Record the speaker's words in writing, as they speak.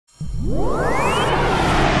Good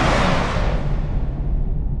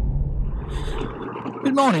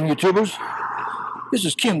morning, YouTubers. This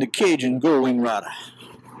is Kim, the Cajun Goldwing rider.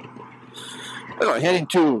 We are heading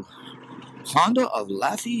to Honda of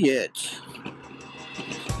Lafayette.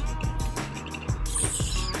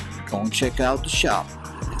 Go and check out the shop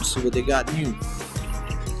and see what they got new.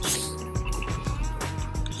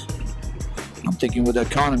 I'm thinking with the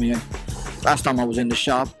economy, last time I was in the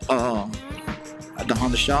shop, at the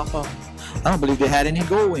Honda shop, I don't believe they had any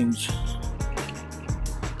Goldwings.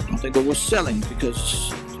 I don't think they were selling because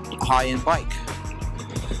it's a high-end bike.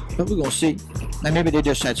 But we're gonna see. And maybe they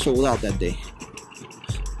just had sold out that day.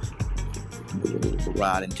 We'll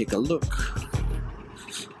ride and take a look.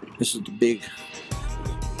 This is the big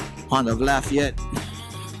Honda of Lafayette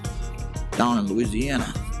down in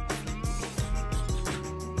Louisiana.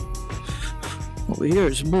 Over here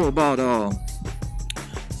it's more about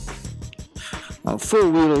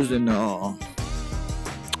four-wheelers and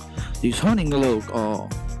these hunting little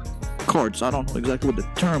carts. I don't know exactly what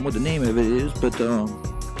the name of it is, but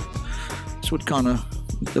it's what kind of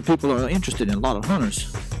the people are interested in. A lot of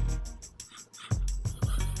hunters.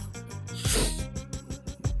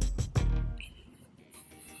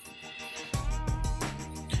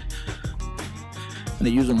 And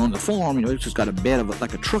they use them on the farm. You know, it's just got a bed of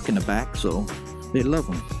like a truck in the back, so they love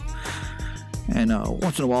them. And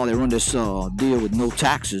once in a while they run this deal with no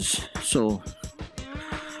taxes, so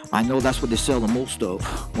I know that's what they sell the most of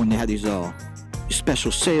when they have these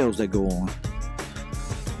special sales that go on.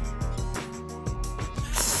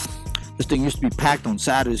 This thing used to be packed on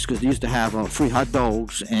Saturdays because they used to have free hot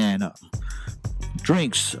dogs and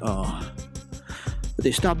drinks, but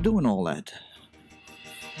they stopped doing all that.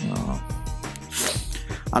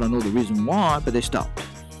 I don't know the reason why, but they stopped.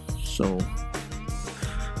 So,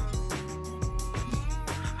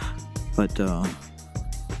 but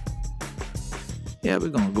yeah, we're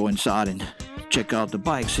gonna go inside and check out the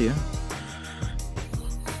bikes here.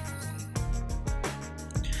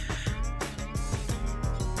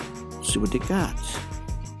 See what they got.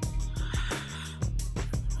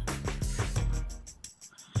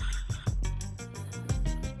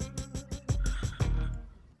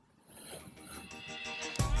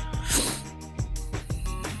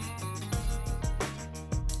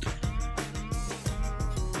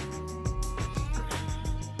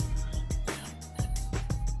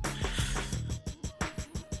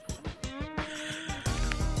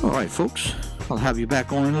 Alright folks, I'll have you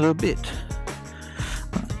back on in a little bit.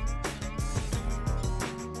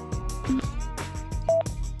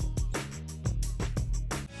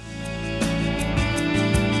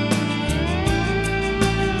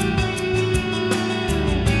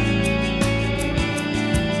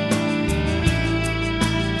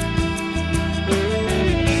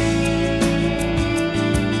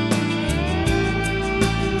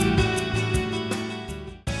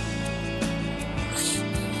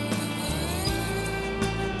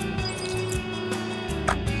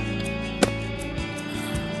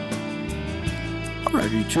 Alright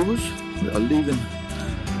YouTubers, we are leaving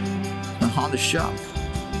the Honda shop.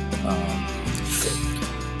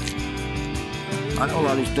 I know a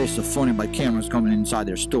lot of these places are funny by cameras coming inside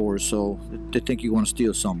their stores, so they think you want to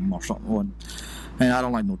steal something or something. And I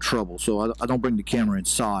don't like no trouble, so I don't bring the camera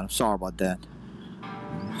inside. I'm sorry about that.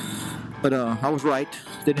 But I was right,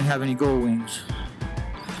 they didn't have any Goldwings.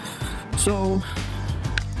 So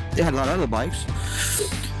they had a lot of other bikes.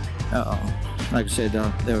 Like I said,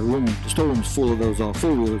 the storeroom is full of those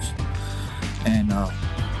four-wheelers and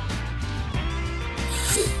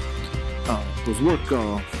those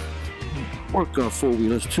work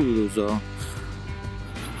four-wheelers too. Those I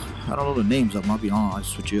don't know the names of them. I'll be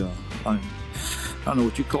honest with you. I don't know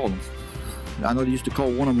what you call them. I know they used to call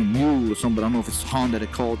one of them a mule or something, but I don't know if it's Honda they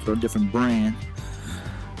call it or a different brand.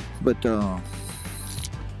 But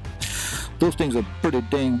those things are pretty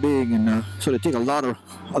dang big, and so they take a lot of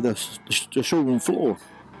the showroom floor.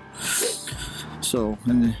 So,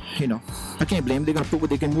 and you know, I can't blame them. They're gonna put what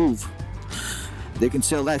they can move. They can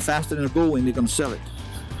sell that faster than a Goldwing. They're gonna sell it.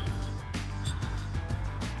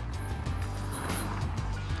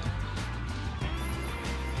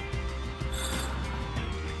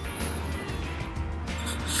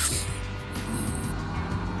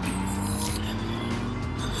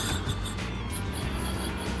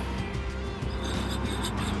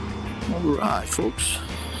 All right, folks.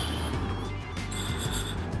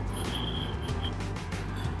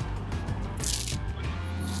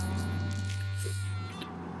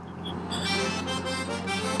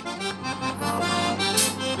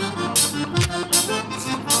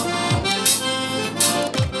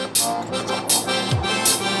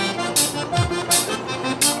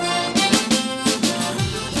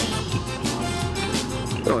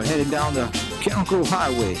 heading down the Cajun Goldwing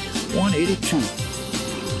Highway 182. I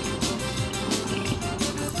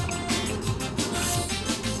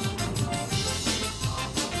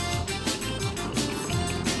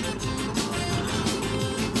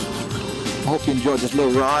hope you enjoyed this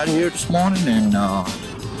little ride here this morning, and I'm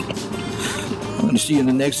going to see you in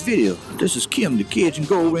the next video. This is Kim, the Cajun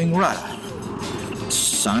Goldwing Rider,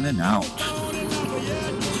 signing out.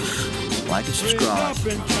 Like and subscribe.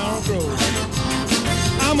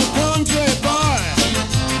 I'm a country boy.